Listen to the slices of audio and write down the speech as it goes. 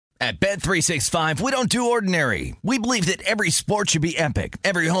At Bet365, we don't do ordinary. We believe that every sport should be epic.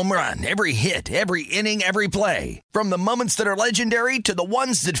 Every home run, every hit, every inning, every play. From the moments that are legendary to the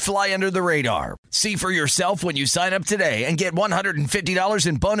ones that fly under the radar. See for yourself when you sign up today and get $150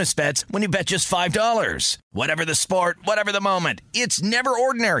 in bonus bets when you bet just $5. Whatever the sport, whatever the moment, it's never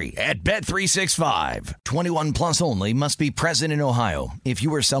ordinary at Bet365. 21 plus only. Must be present in Ohio. If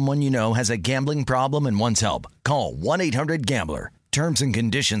you or someone you know has a gambling problem and wants help, call 1-800-GAMBLER. Terms and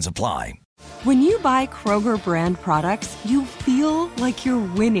conditions apply. When you buy Kroger brand products, you feel like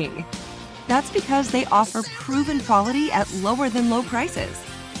you're winning. That's because they offer proven quality at lower than low prices.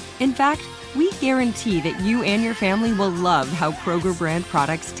 In fact, we guarantee that you and your family will love how Kroger brand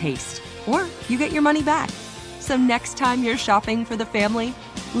products taste, or you get your money back. So next time you're shopping for the family,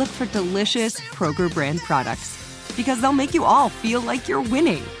 look for delicious Kroger brand products, because they'll make you all feel like you're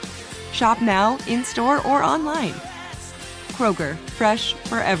winning. Shop now, in-store, or online. Kroger, fresh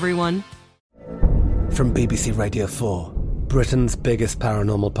for everyone. From BBC Radio 4, Britain's biggest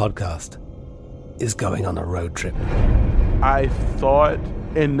paranormal podcast is going on a road trip. I thought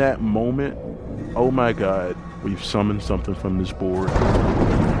in that moment, oh my God, we've summoned something from this board.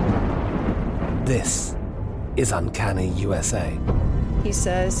 This is Uncanny USA. He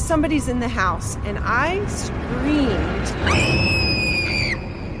says, somebody's in the house, and I screamed.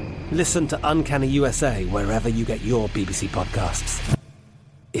 Listen to Uncanny USA wherever you get your BBC podcasts,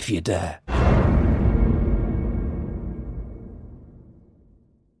 if you dare.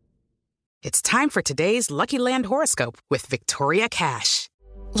 It's time for today's Lucky Land horoscope with Victoria Cash.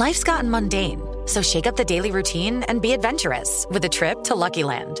 Life's gotten mundane, so shake up the daily routine and be adventurous with a trip to Lucky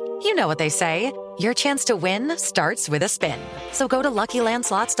Land. You know what they say, your chance to win starts with a spin. So go to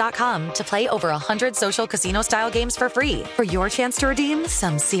LuckyLandSlots.com to play over 100 social casino-style games for free for your chance to redeem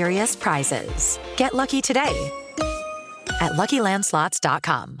some serious prizes. Get lucky today at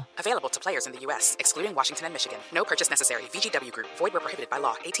LuckyLandSlots.com. Available to players in the U.S., excluding Washington and Michigan. No purchase necessary. VGW Group. Void where prohibited by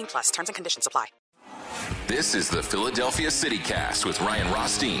law. 18 plus. Terms and conditions apply. This is the Philadelphia CityCast with Ryan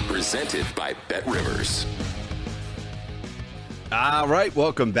Rothstein, presented by BetRivers. All right,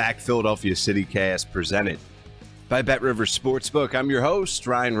 welcome back. Philadelphia CityCast presented by BetRivers Sportsbook. I'm your host,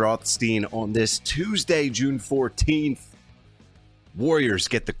 Ryan Rothstein, on this Tuesday, June 14th. Warriors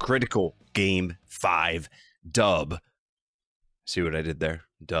get the critical Game 5 dub. See what I did there?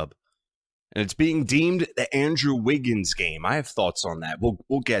 Dub. And it's being deemed the Andrew Wiggins game. I have thoughts on that.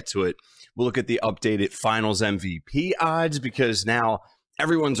 We'll get to it. We'll look at the updated Finals MVP odds, because now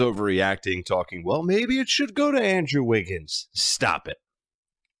everyone's overreacting, talking, well, maybe it should go to Andrew Wiggins. Stop it.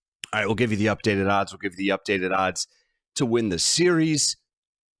 All right, we'll give you the updated odds. We'll give you the updated odds to win the series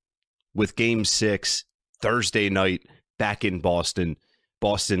with Game 6 Thursday night back in Boston.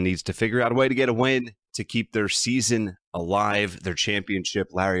 Boston needs to figure out a way to get a win to keep their season alive, their championship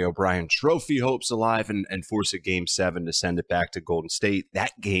Larry O'Brien trophy hopes alive, and force a Game 7 to send it back to Golden State.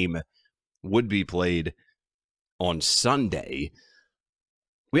 That game would be played on Sunday.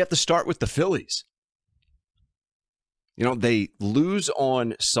 We have to start with the Phillies. You know, they lose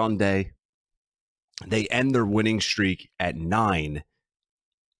on Sunday. They end their winning streak at 9.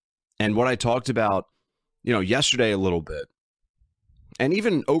 And what I talked about, yesterday a little bit, and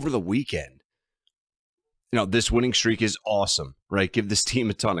even over the weekend, this winning streak is awesome, right? Give this team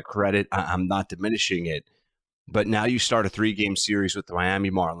a ton of credit. I'm not diminishing it. But now you start a 3-game series with the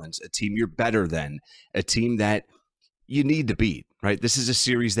Miami Marlins, a team you're better than, a team that you need to beat, right? This is a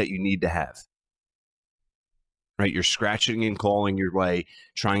series that you need to have, right? You're scratching and clawing your way,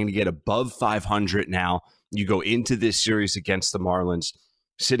 trying to get above 500 now. You go into this series against the Marlins,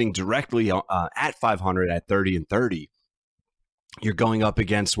 sitting directly at 500 at 30-30. You're going up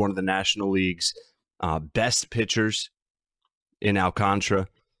against one of the National League's best pitchers in Alcantara.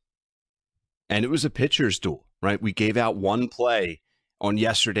 And it was a pitcher's duel, right? We gave out one play on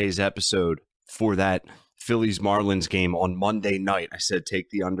yesterday's episode for that Phillies-Marlins game on Monday night. I said,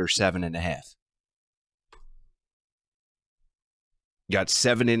 take the under 7.5. Got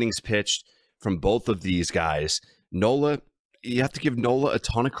 7 innings pitched from both of these guys. Nola, you have to give Nola a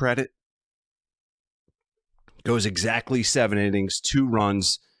ton of credit. Goes exactly 7 innings, 2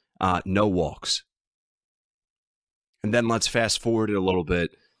 runs, no walks. And then let's fast forward it a little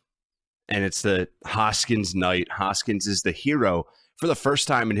bit. And it's the Hoskins night. Hoskins is the hero for the first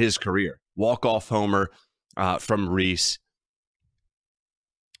time in his career. Walk-off homer from Reese.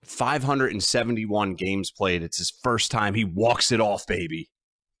 571 games played. It's his first time. He walks it off, baby.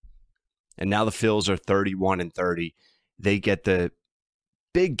 And now the Phils are 31-30. They get the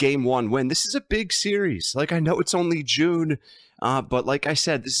big Game 1 win. This is a big series. I know it's only June, but like I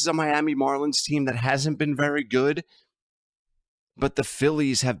said, this is a Miami Marlins team that hasn't been very good. But the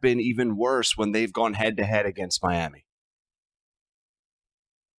Phillies have been even worse when they've gone head-to-head against Miami.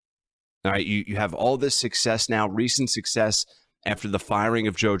 All right, you have all this success now, recent success after the firing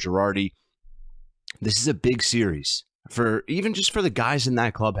of Joe Girardi. This is a big series for even just for the guys in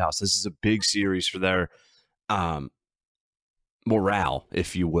that clubhouse. This is a big series for their morale,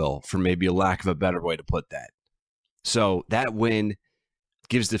 if you will, for maybe a lack of a better way to put that. So that win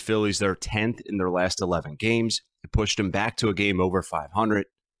gives the Phillies their 10th in their last 11 games. It pushed them back to a game over 500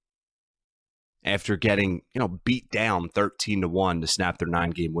 after getting, beat down 13-1 to snap their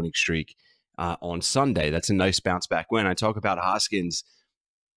 9-game winning streak on Sunday. That's a nice bounce back win. I talk about Hoskins,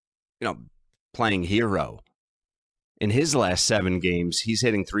 playing hero. In his last 7 games, he's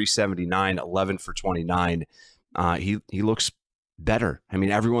hitting .379, 11 for 29. He looks better. I mean,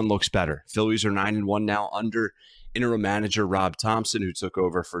 everyone looks better. Phillies are 9-1 now under interim manager Rob Thompson, who took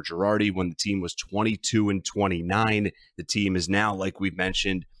over for Girardi when the team was 22-29. The team is now, like we've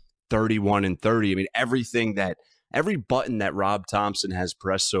mentioned, 31-30. I mean, every button that Rob Thompson has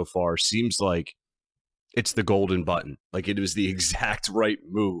pressed so far seems like it's the golden button. Like it was the exact right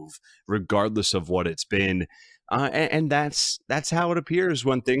move, regardless of what it's been. And that's how it appears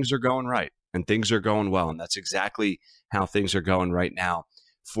when things are going right and things are going well. And that's exactly how things are going right now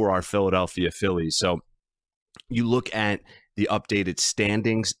for our Philadelphia Phillies. So you look at the updated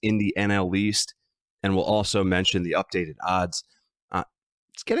standings in the NL East, and we'll also mention the updated odds.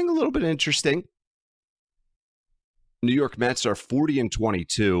 It's getting a little bit interesting. New York Mets are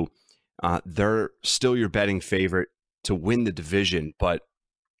 40-22. They're still your betting favorite to win the division, but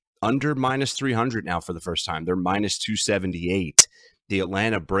under -300 now for the first time. They're -278. The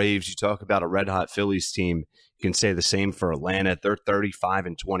Atlanta Braves, you talk about a red-hot Phillies team, you can say the same for Atlanta. They're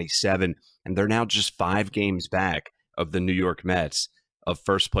 35-27, and they're now just 5 games back of the New York Mets of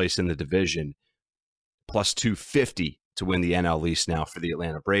first place in the division, plus 250 to win the NL East now for the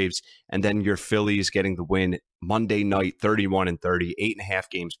Atlanta Braves. And then your Phillies getting the win Monday night, 31-30, 8.5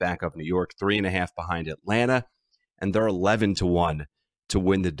 games back of New York, 3.5 behind Atlanta, and they're 11-1 to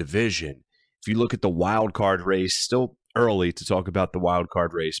win the division. If you look at the wild card race, still early to talk about the wild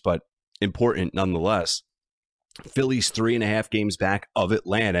card race, but important nonetheless. Phillies 3.5 games back of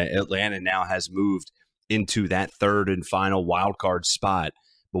Atlanta. Atlanta now has moved into that third and final wild card spot.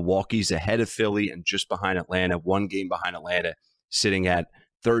 Milwaukee's ahead of Philly and just behind Atlanta, 1 game behind Atlanta, sitting at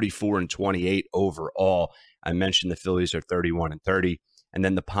 34-28 overall. I mentioned the Phillies are 31-30, and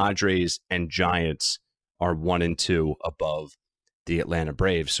then the Padres and Giants are 1-2 above the Atlanta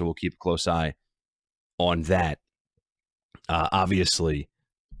Braves. So we'll keep a close eye on that. Obviously,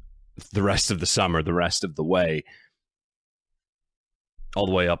 the rest of the summer, the rest of the way, all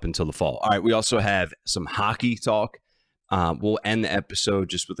the way up until the fall. All right, we also have some hockey talk. We'll end the episode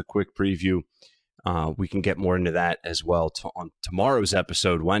just with a quick preview. We can get more into that as well on tomorrow's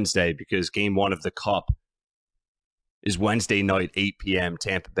episode, Wednesday, because Game 1 of the Cup is Wednesday night, 8 p.m.,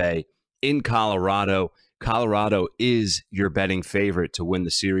 Tampa Bay in Colorado. Colorado is your betting favorite to win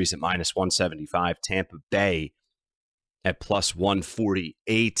the series at -175. Tampa Bay at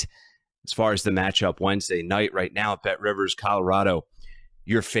 +148. As far as the matchup Wednesday night, right now at BetRivers, Colorado,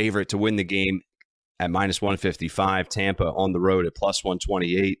 your favorite to win the game at -155. Tampa on the road at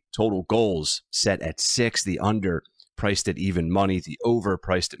 +128. Total goals set at 6. The under priced at even money. The over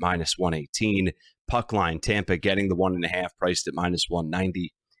priced at -118. Puck line, Tampa getting the 1.5 priced at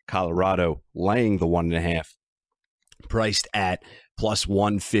 -190. Colorado laying the 1.5 priced at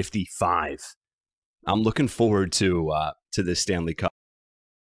 +155. I'm looking forward to the Stanley Cup.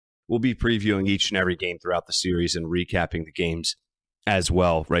 We'll be previewing each and every game throughout the series and recapping the games as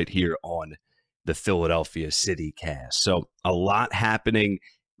well right here on the Philadelphia City Cast. So a lot happening.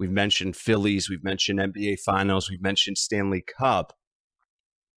 We've mentioned Phillies. We've mentioned NBA Finals. We've mentioned Stanley Cup.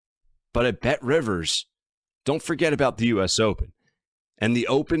 But at BetRivers, don't forget about the U.S. Open. And the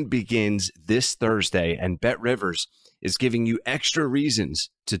Open begins this Thursday, and BetRivers is giving you extra reasons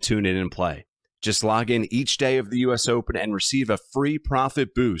to tune in and play. Just log in each day of the U.S. Open and receive a free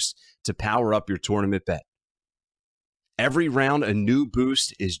profit boost to power up your tournament bet. Every round, a new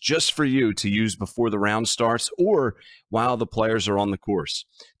boost is just for you to use before the round starts or while the players are on the course.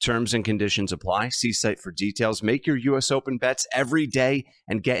 Terms and conditions apply. See site for details. Make your U.S. Open bets every day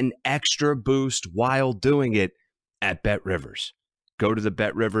and get an extra boost while doing it at BetRivers. Go to the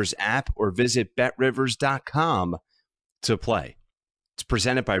BetRivers app or visit BetRivers.com to play. It's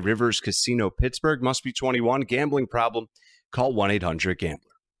presented by Rivers Casino Pittsburgh. Must be 21. Gambling problem? Call 1-800-GAMBLER.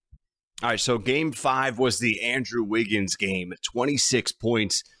 All right, so Game 5 was the Andrew Wiggins game. 26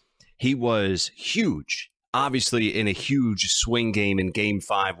 points. He was huge. Obviously, in a huge swing game in Game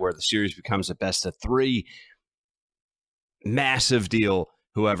 5 where the series becomes a best-of-3. Massive deal,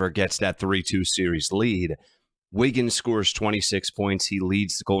 whoever gets that 3-2 series lead. Wiggins scores 26 points. He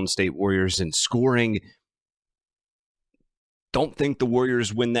leads the Golden State Warriors in scoring. Don't think the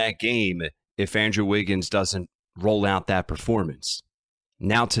Warriors win that game if Andrew Wiggins doesn't roll out that performance.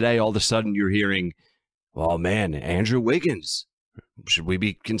 Now today, all of a sudden, you're hearing, well, man, Andrew Wiggins, should we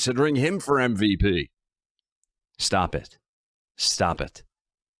be considering him for MVP? Stop it. Stop it.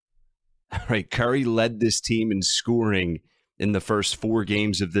 All right, Curry led this team in scoring in the first 4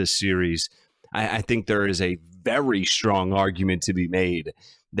 games of this series. I think there is a very strong argument to be made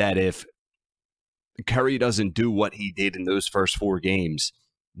that if Curry doesn't do what he did in those first 4 games,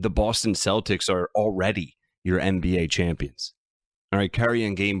 the Boston Celtics are already your NBA champions. All right, Curry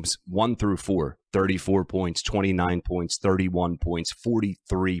in games 1 through 4, 34 points, 29 points, 31 points,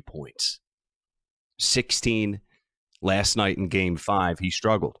 43 points. 16 last night in game 5, he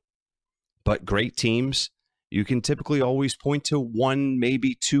struggled. But great teams, you can typically always point to 1,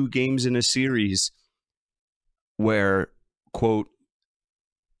 maybe 2 games in a series where, quote,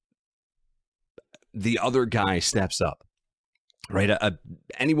 the other guy steps up. Right,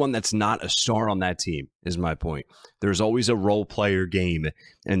 anyone that's not a star on that team is my point. There's always a role player game,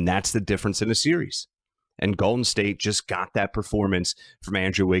 and that's the difference in a series. And Golden State just got that performance from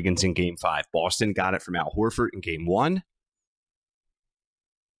Andrew Wiggins in Game 5. Boston got it from Al Horford in Game 1.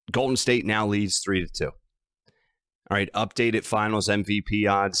 Golden State now leads 3-2. All right, updated finals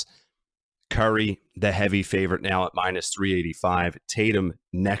MVP odds. Curry, the heavy favorite now at -385. Tatum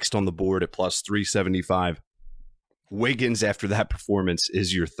next on the board at +375. Wiggins, after that performance,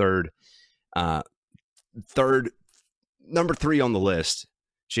 is your number 3 on the list.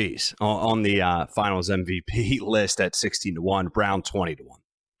 Jeez, on the finals MVP list at 16-1, Brown 20-1. All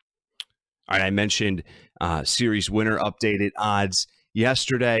right, I mentioned series winner updated odds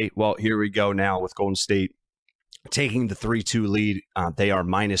yesterday. Well, here we go now with Golden State taking the 3-2 lead. They are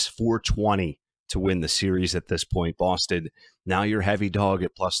 -420 to win the series at this point. Boston, now your heavy dog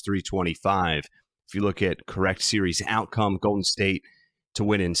at +325. If you look at correct series outcome, Golden State to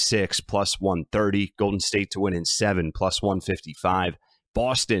win in 6, +130. Golden State to win in 7, +155.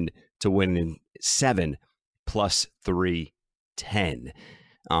 Boston to win in 7, +310.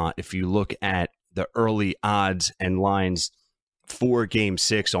 If you look at the early odds and lines for Game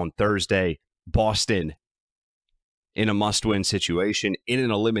 6 on Thursday, Boston in a must-win situation, in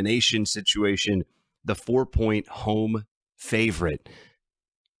an elimination situation, the 4-point home favorite.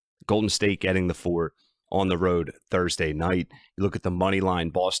 Golden State getting the 4 on the road Thursday night. You look at the money line,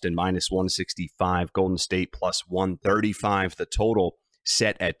 Boston -165, Golden State +135. The total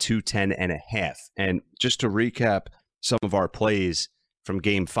set at 210.5. And just to recap some of our plays from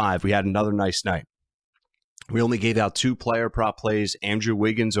Game 5, we had another nice night. We only gave out 2 player prop plays. Andrew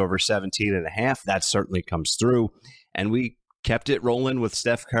Wiggins over 17.5. That certainly comes through. And we kept it rolling with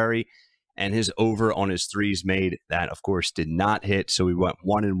Steph Curry and his over on his threes made. That, of course, did not hit. So we went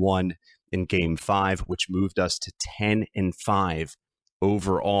 1-1 in Game 5, which moved us to 10-5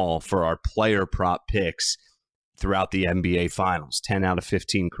 overall for our player prop picks throughout the NBA Finals. 10 out of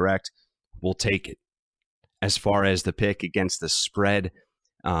 15 correct. We'll take it. As far as the pick against the spread,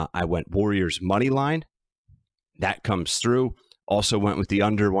 I went Warriors money line. That comes through. Also went with the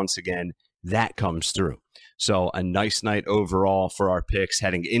under once again. That comes through. So a nice night overall for our picks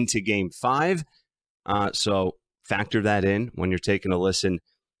heading into Game 5. So factor that in when you're taking a listen.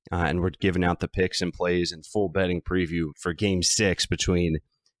 And we're giving out the picks and plays and full betting preview for Game 6 between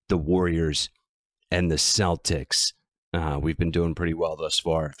the Warriors and the Celtics. We've been doing pretty well thus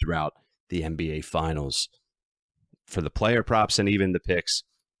far throughout the NBA Finals for the player props and even the picks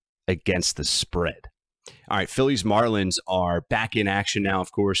against the spread. All right, Phillies Marlins are back in action now,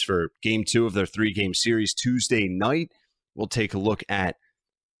 of course, for Game 2 of their 3-game series Tuesday night. We'll take a look at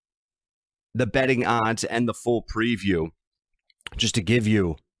the betting odds and the full preview. Just to give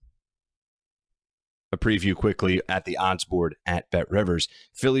you a preview quickly at the odds board at BetRivers.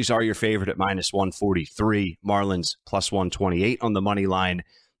 Phillies are your favorite at -143. Marlins +128 on the money line.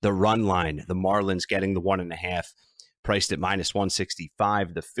 The run line, the Marlins getting the 1.5, priced at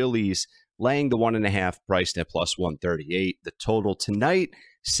 -165. The Phillies laying the 1.5, priced at +138. The total tonight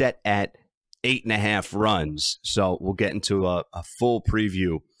set at 8.5 runs. So we'll get into a full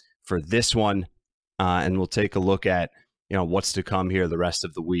preview for this one, and we'll take a look at what's to come here the rest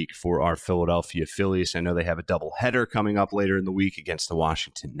of the week for our Philadelphia Phillies. I know they have a doubleheader coming up later in the week against the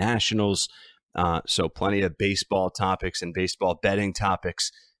Washington Nationals. So plenty of baseball topics and baseball betting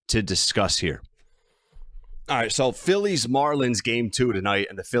topics to discuss here. All right, so Phillies Marlins Game 2 tonight,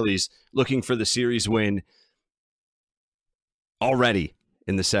 and the Phillies looking for the series win already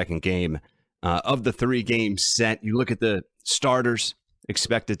in the second game. Of the 3 games set, you look at the starters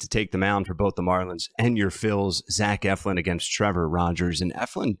expected to take the mound for both the Marlins and your Phils, Zach Eflin against Trevor Rogers. And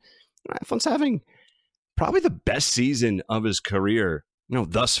Eflin's having probably the best season of his career,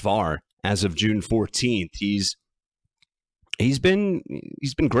 thus far as of June 14th. He's been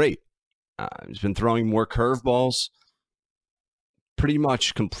great. He's been throwing more curveballs, pretty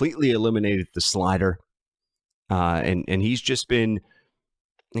much completely eliminated the slider. And he's just been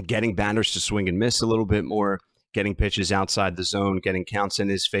getting batters to swing and miss a little bit more, getting pitches outside the zone, getting counts in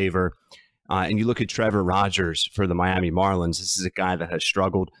his favor. And you look at Trevor Rogers for the Miami Marlins. This is a guy that has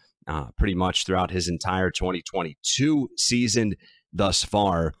struggled pretty much throughout his entire 2022 season thus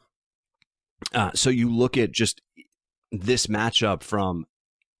far. So you look at just this matchup from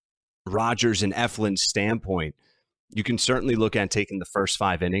Rogers and Eflin's standpoint, you can certainly look at taking the first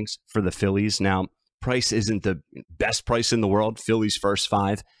 5 innings for the Phillies. Now, price isn't the best price in the world. Phillies first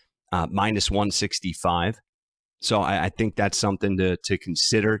 5, minus 165. So I think that's something to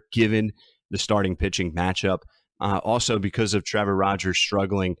consider given the starting pitching matchup. Also, because of Trevor Rogers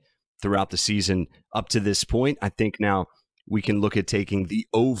struggling throughout the season up to this point, I think now we can look at taking the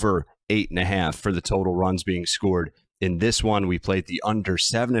over 8.5 for the total runs being scored. In this one, we played the under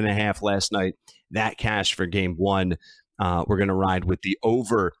 7.5 last night. That cash for game 1. We're going to ride with the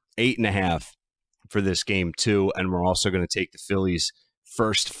over 8.5 for this game 2, and we're also going to take the Phillies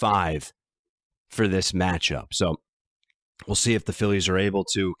first 5 for this matchup. So we'll see if the Phillies are able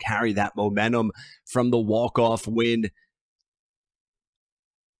to carry that momentum from the walk-off win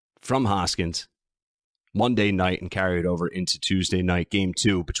from Hoskins Monday night and carry it over into Tuesday night, game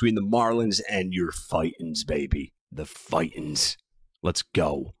 2, between the Marlins and your Fightins, baby. The Fightins. Let's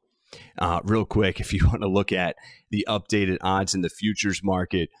go. Real quick, if you want to look at the updated odds in the futures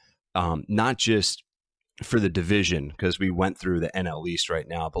market, not just for the division, because we went through the NL East right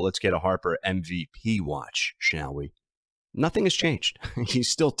now, but let's get a Harper MVP watch, shall we? Nothing has changed. He's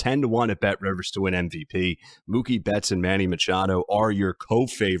still 10-1 at BetRivers to win MVP. Mookie Betts and Manny Machado are your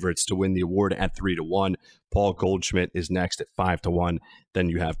co-favorites to win the award at 3-1. Paul Goldschmidt is next at 5-1. Then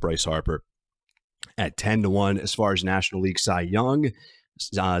you have Bryce Harper at 10-1. As far as National League Cy Young,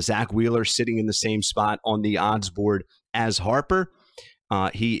 Zach Wheeler sitting in the same spot on the odds board as Harper.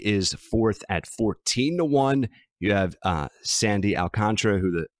 He is 4th at 14-1. You have Sandy Alcantara,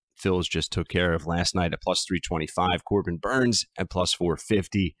 who the Phils just took care of last night at plus 325. Corbin Burns at plus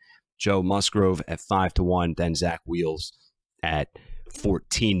 450. Joe Musgrove at 5-1. Then Zach Wheels at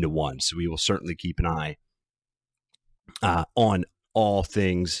 14-1. So we will certainly keep an eye on all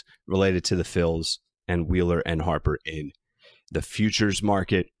things related to the Phils and Wheeler and Harper in the futures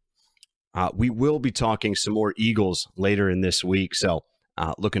market. We will be talking some more Eagles later in this week, so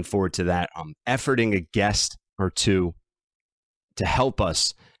looking forward to that. I'm efforting a guest or two to help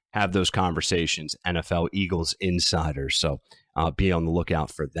us have those conversations, NFL Eagles insiders, so be on the lookout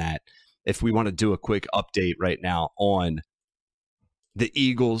for that. If we want to do a quick update right now on the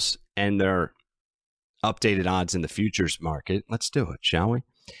Eagles and their updated odds in the futures market, let's do it, shall we?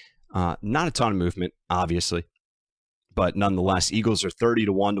 Not a ton of movement, obviously, but nonetheless, Eagles are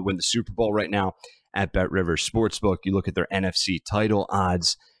 30-1 to win the Super Bowl right now at BetRivers Sportsbook. You look at their NFC title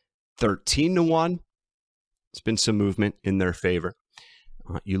odds, 13-1. It's been some movement in their favor.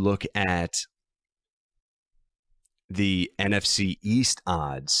 You look at the NFC East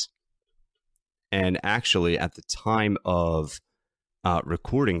odds, and actually at the time of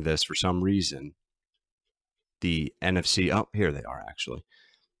recording this, for some reason, the NFC, here they are actually.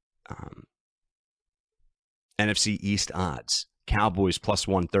 NFC East odds, Cowboys plus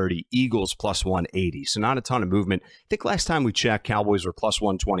 130, Eagles plus 180. So not a ton of movement. I think last time we checked, Cowboys were plus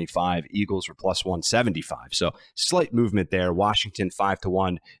 125, Eagles were plus 175. So slight movement there. Washington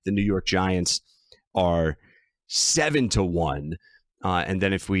 5-1. The New York Giants are 7-1. And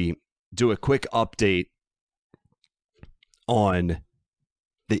then if we do a quick update on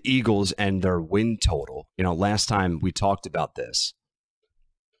the Eagles and their win total, last time we talked about this,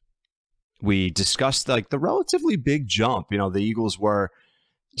 we discussed the relatively big jump. The Eagles were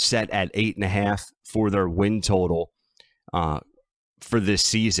set at 8.5 for their win total for this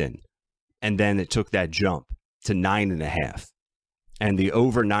season. And then it took that jump to 9.5. And the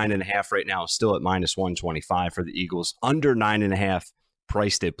over 9.5 right now is still at minus 125 for the Eagles. Under 9.5,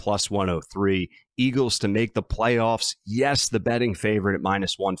 priced at plus 103. Eagles to make the playoffs. Yes, the betting favorite at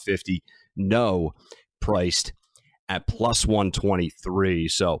minus 150. No, priced at plus 123.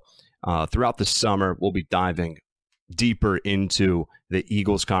 So, throughout the summer, we'll be diving deeper into the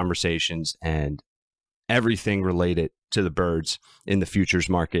Eagles conversations and everything related to the Birds in the futures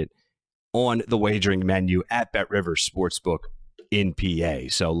market on the wagering menu at BetRivers Sportsbook in PA.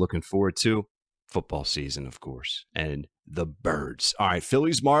 So looking forward to football season, of course, and the Birds. All right,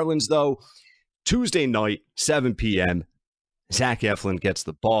 Phillies Marlins, though, Tuesday night, 7 p.m. Zach Eflin gets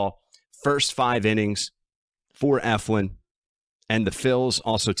the ball. First 5 innings for Eflin. And the Phils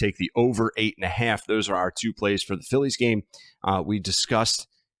also take the over 8.5. Those are our 2 plays for the Phillies game. We discussed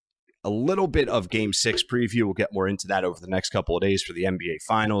a little bit of Game 6 preview. We'll get more into that over the next couple of days for the NBA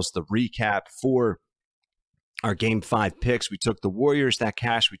Finals. The recap for our Game 5 picks. We took the Warriors, that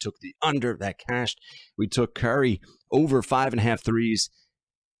cashed. We took the under, that cashed. We took Curry over 5.5 threes.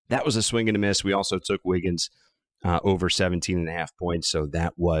 That was a swing and a miss. We also took Wiggins over 17.5 points. So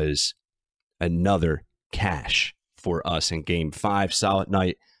that was another cash for us in Game 5. Solid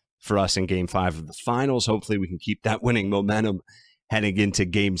night for us in Game 5 of the Finals. Hopefully we can keep that winning momentum heading into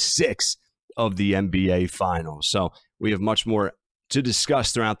Game 6 of the NBA Finals. So we have much more to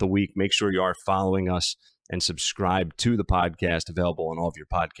discuss throughout the week. Make sure you are following us and subscribe to the podcast, available on all of your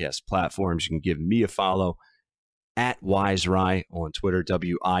podcast platforms. You can give me a follow at WiseRye on Twitter,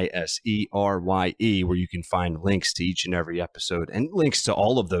 WiseRye, where you can find links to each and every episode and links to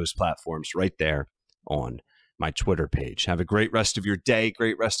all of those platforms right there on my Twitter page. Have a great rest of your day,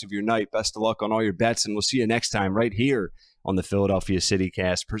 great rest of your night. Best of luck on all your bets, and we'll see you next time right here on the Philadelphia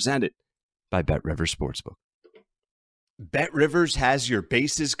CityCast, presented by BetRivers Sportsbook. BetRivers has your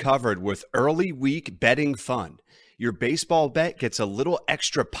bases covered with early week betting fun. Your baseball bet gets a little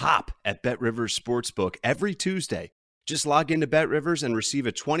extra pop at BetRivers Sportsbook every Tuesday. Just log into BetRivers and receive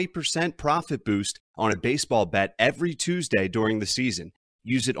a 20% profit boost on a baseball bet every Tuesday during the season.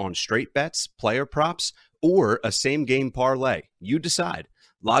 Use it on straight bets, player props, or a same-game parlay. You decide.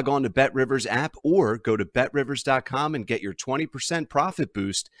 Log on to BetRivers app or go to BetRivers.com and get your 20% profit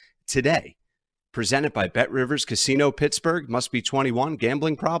boost today. Presented by BetRivers Casino Pittsburgh. Must be 21.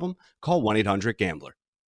 Gambling problem? Call 1-800-GAMBLER.